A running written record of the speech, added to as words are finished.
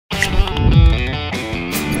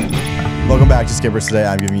back to Skippers. Today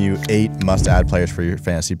I'm giving you 8 must-add players for your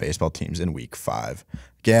fantasy baseball teams in Week 5.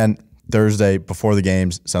 Again, Thursday before the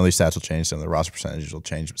games, some of these stats will change, some of the roster percentages will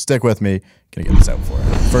change. But stick with me, gonna get this out for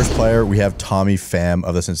you. First player, we have Tommy Pham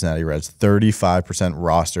of the Cincinnati Reds, 35%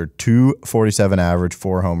 rostered, 247 average,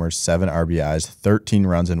 4 homers, 7 RBIs, 13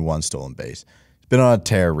 runs, and 1 stolen base. He's been on a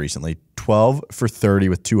tear recently, 12 for 30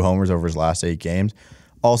 with 2 homers over his last 8 games.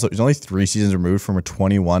 Also, he's only 3 seasons removed from a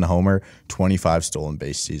 21 homer, 25 stolen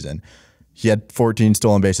base season. He had 14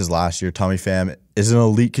 stolen bases last year. Tommy Pham is an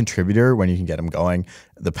elite contributor when you can get him going.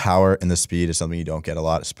 The power and the speed is something you don't get a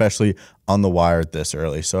lot, especially on the wire this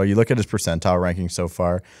early. So you look at his percentile ranking so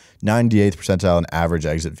far, 98th percentile in average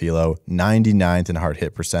exit velo, 99th in hard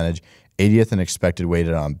hit percentage, 80th in expected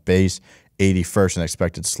weighted on base, 81st in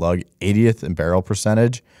expected slug, 80th in barrel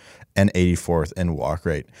percentage, and 84th in walk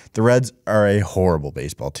rate. The Reds are a horrible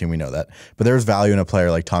baseball team, we know that. But there's value in a player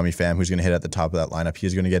like Tommy Pham who's going to hit at the top of that lineup.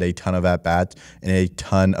 He's going to get a ton of at-bats and a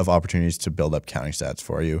ton of opportunities to build up counting stats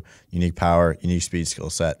for you. Unique power, unique speed, skill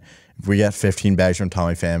set. If we get 15 bags from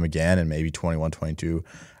Tommy Pham again and maybe 21, 22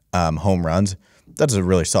 home runs, that's a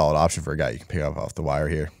really solid option for a guy you can pick up off the wire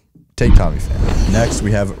here. Take Tommy Pham. Next,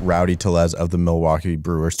 we have Rowdy Tellez of the Milwaukee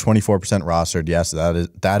Brewers, 24% rostered. Yes,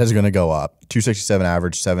 that is going to go up. 267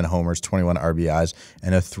 average, 7 homers, 21 RBIs,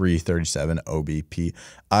 and a 337 OBP.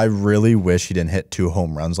 I really wish he didn't hit 2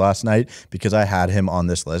 home runs last night because I had him on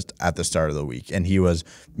this list at the start of the week, and he was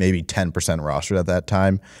maybe 10% rostered at that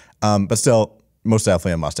time. But still, most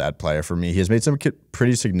definitely a must-add player for me. He has made some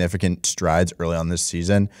pretty significant strides early on this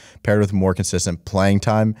season, paired with more consistent playing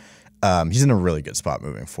time. He's in a really good spot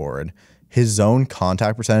moving forward. His zone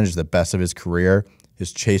contact percentage is the best of his career.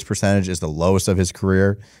 His chase percentage is the lowest of his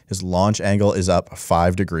career. His launch angle is up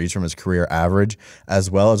 5 degrees from his career average, as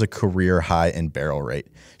well as a career high in barrel rate.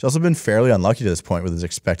 He's also been fairly unlucky to this point, with his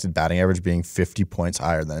expected batting average being 50 points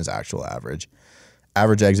higher than his actual average.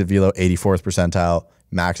 Average exit velo, 84th percentile.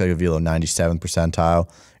 Max exit velo, 97th percentile.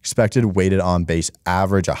 Expected weighted on base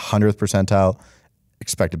average, 100th percentile.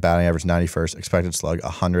 Expected batting average, 91st, expected slug,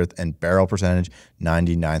 100th, and barrel percentage,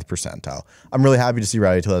 99th percentile. I'm really happy to see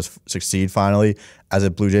Rowdy Tellez succeed finally. As a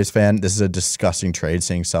Blue Jays fan, this is a disgusting trade,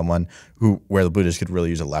 seeing someone where the Blue Jays could really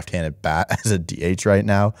use a left-handed bat as a DH right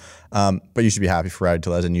now. But you should be happy for Rowdy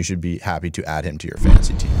Tellez, and you should be happy to add him to your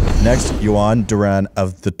fantasy team. Next, Yoan Duran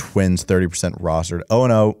of the Twins, 30% rostered,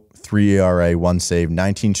 0-0, 3 ERA, 1 save,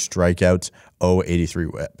 19 strikeouts,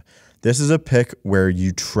 0.83 whip. This is a pick where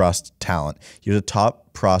you trust talent. He was a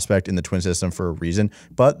top prospect in the Twin system for a reason,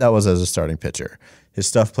 but that was as a starting pitcher. His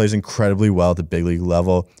stuff plays incredibly well at the big league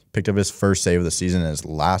level. Picked up his first save of the season in his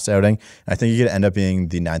last outing. And I think he could end up being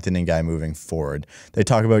the 9th inning guy moving forward. They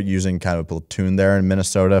talk about using kind of a platoon there in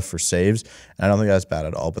Minnesota for saves, and I don't think that's bad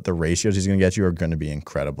at all, but the ratios he's going to get you are going to be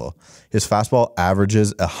incredible. His fastball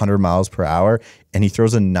averages 100 miles per hour, and he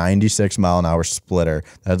throws a 96-mile-an-hour splitter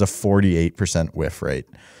that has a 48% whiff rate.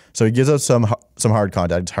 So he gives us some hard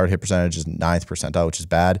contact. His hard hit percentage is 9th percentile, which is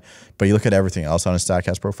bad. But you look at everything else on his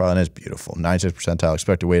StatCast profile, and it's beautiful. 96th percentile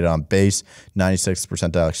expected weighted on base, 96th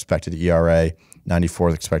percentile expected ERA,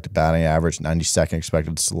 94th expected batting average, 92nd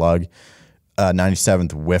expected slug,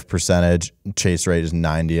 97th whiff percentage, chase rate is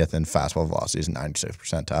 90th, and fastball velocity is 96th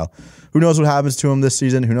percentile. Who knows what happens to him this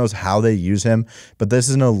season? Who knows how they use him? But this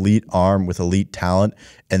is an elite arm with elite talent,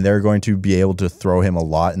 and they're going to be able to throw him a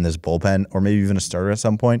lot in this bullpen, or maybe even a starter at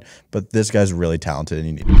some point. But this guy's really talented, and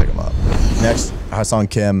you need to pick him up. Next,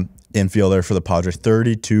 Ha-Seong Kim, infielder for the Padres,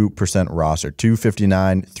 32% roster,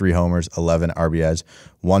 259, 3 homers, 11 RBIs,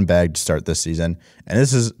 1 bag to start this season. And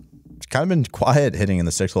this is kind of been quiet hitting in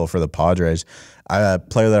the 6th hole for the Padres. A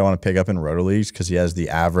player that I want to pick up in roto leagues because he has the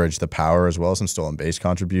average, the power, as well as some stolen base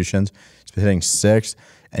contributions. He's been hitting 6th,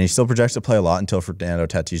 and he still projects to play a lot until Fernando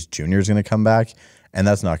Tatis Jr. is going to come back, and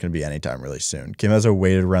that's not going to be anytime really soon. Kim has a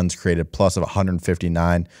weighted runs created plus of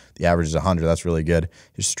 159. The average is 100. That's really good.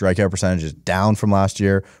 His strikeout percentage is down from last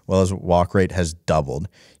year, while his walk rate has doubled.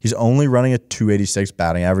 He's only running a 286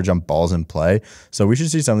 batting average on balls in play, so we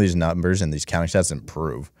should see some of these numbers and these counting stats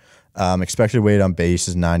improve. Expected weight on base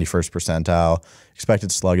is 91st percentile. Expected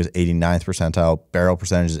slug is 89th percentile. Barrel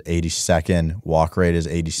percentage is 82nd. Walk rate is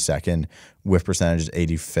 82nd. Whiff percentage is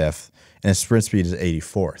 85th. And his sprint speed is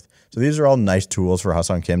 84th. So these are all nice tools for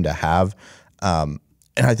Ha-Seong Kim to have. And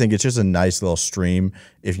I think it's just a nice little stream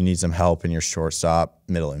if you need some help in your shortstop,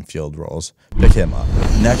 middle infield roles. Pick him up.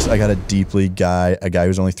 Next, I got a deep league guy, a guy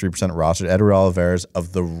who's only 3% rostered, Edward Olivares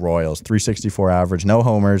of the Royals. 364 average, no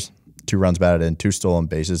homers, 2 runs batted in, 2 stolen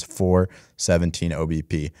bases, 417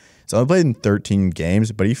 OBP. He's only played in 13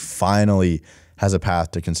 games, but he finally has a path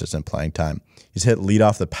to consistent playing time. He's hit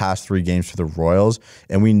leadoff the past 3 games for the Royals,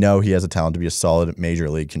 and we know he has a talent to be a solid major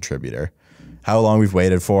league contributor. how long we've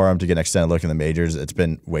waited for him to get an extended look in the majors. It's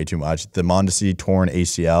been way too much. The Mondesi torn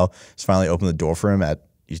ACL has finally opened the door for him at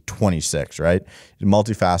he's 26, right? He's a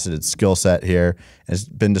multifaceted skill set here, and it's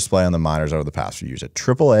been displayed on the minors over the past few years. At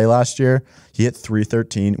AAA last year, he hit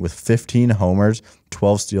 .313 with 15 homers,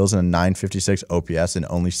 12 steals, and a .956 OPS in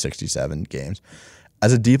only 67 games.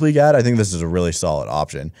 As a deep league ad, I think this is a really solid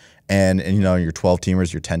option. And you know, your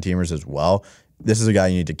 12-teamers, your 10-teamers as well, this is a guy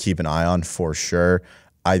you need to keep an eye on for sure.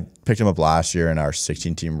 I picked him up last year in our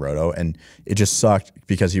 16-team roto, and it just sucked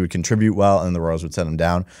because he would contribute well and the Royals would set him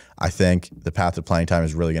down. I think the path to playing time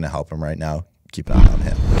is really going to help him right now. Keep an eye on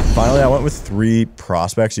him. Finally, I went with 3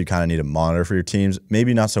 prospects you kind of need to monitor for your teams.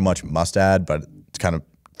 Maybe not so much must add, but to kind of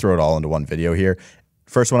throw it all into one video here.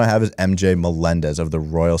 First one I have is MJ Melendez of the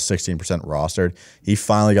Royals, 16% rostered. He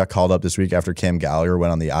finally got called up this week after Cam Gallagher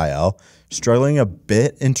went on the IL. Struggling a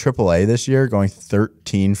bit in AAA this year, going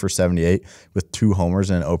 13 for 78 with 2 homers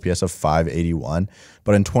and an OPS of 581.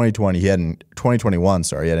 But in 2021, he had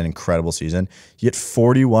an incredible season. He hit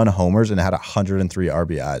 41 homers and had 103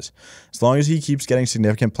 RBIs. As long as he keeps getting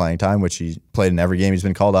significant playing time, which he played in every game he's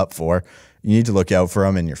been called up for, you need to look out for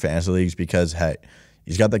him in your fantasy leagues because, hey,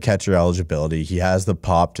 he's got the catcher eligibility. He has the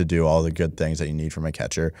pop to do all the good things that you need from a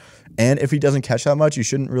catcher. And if he doesn't catch that much, you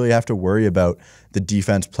shouldn't really have to worry about the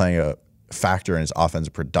defense playing a factor in his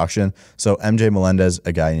offensive production. So MJ Melendez,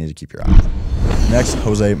 a guy you need to keep your eye on. Next,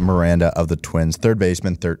 Jose Miranda of the Twins, third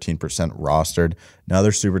baseman, 13% rostered.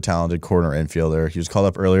 Another super talented corner infielder. He was called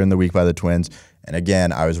up earlier in the week by the Twins. And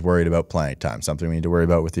again, I was worried about playing time, something we need to worry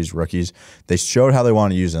about with these rookies. They showed how they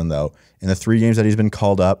want to use him, though. In the 3 games that he's been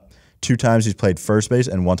called up, 2 times he's played first base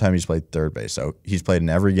and 1 time he's played third base. So he's played in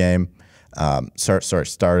every game.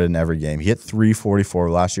 Started in every game. He hit .344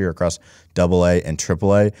 last year across AA and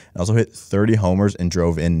AAA, and also hit 30 homers and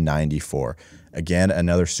drove in 94. Again,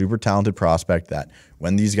 another super talented prospect that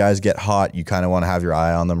when these guys get hot, you kind of want to have your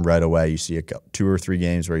eye on them right away. You see 2 or 3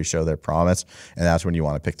 games where you show their promise, and that's when you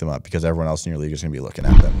want to pick them up because everyone else in your league is going to be looking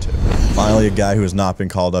at them too. Finally, a guy who has not been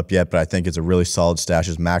called up yet, but I think it's a really solid stash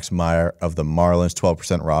is Max Meyer of the Marlins,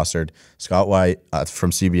 12% rostered. Scott White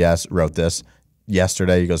from CBS wrote this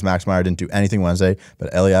yesterday. He goes, Max Meyer didn't do anything Wednesday,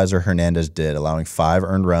 but Eliezer Hernandez did, allowing 5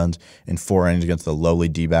 earned runs in 4 innings against the lowly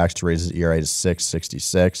D-backs to raise his ERA to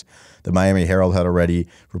 6.66. The Miami Herald had already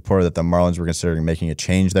reported that the Marlins were considering making a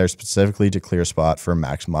change there specifically to clear a spot for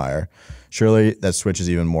Max Meyer. Surely that switch is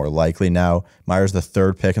even more likely now. Meyer's the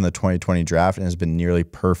 3rd pick in the 2020 draft and has been nearly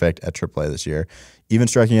perfect at AAA this year, even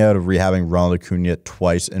striking out of rehabbing Ronald Acuna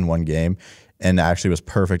twice in 1 game, and actually was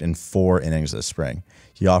perfect in 4 innings this spring.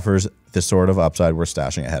 He offers this sort of upside worth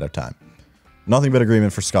stashing ahead of time. Nothing but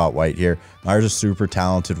agreement for Scott White here. Meyer's a super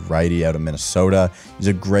talented righty out of Minnesota. He's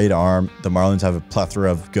a great arm. The Marlins have a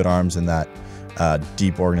plethora of good arms in that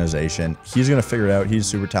deep organization. He's going to figure it out. He's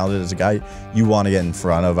super talented. As a guy you want to get in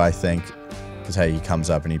front of, I think, because, hey, he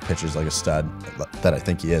comes up and he pitches like a stud that I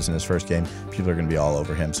think he is in his first game. People are going to be all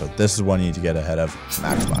over him. So this is one you need to get ahead of,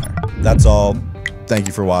 Max Meyer. That's all. Thank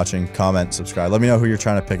you for watching. Comment, subscribe. Let me know who you're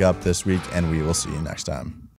trying to pick up this week, and we will see you next time.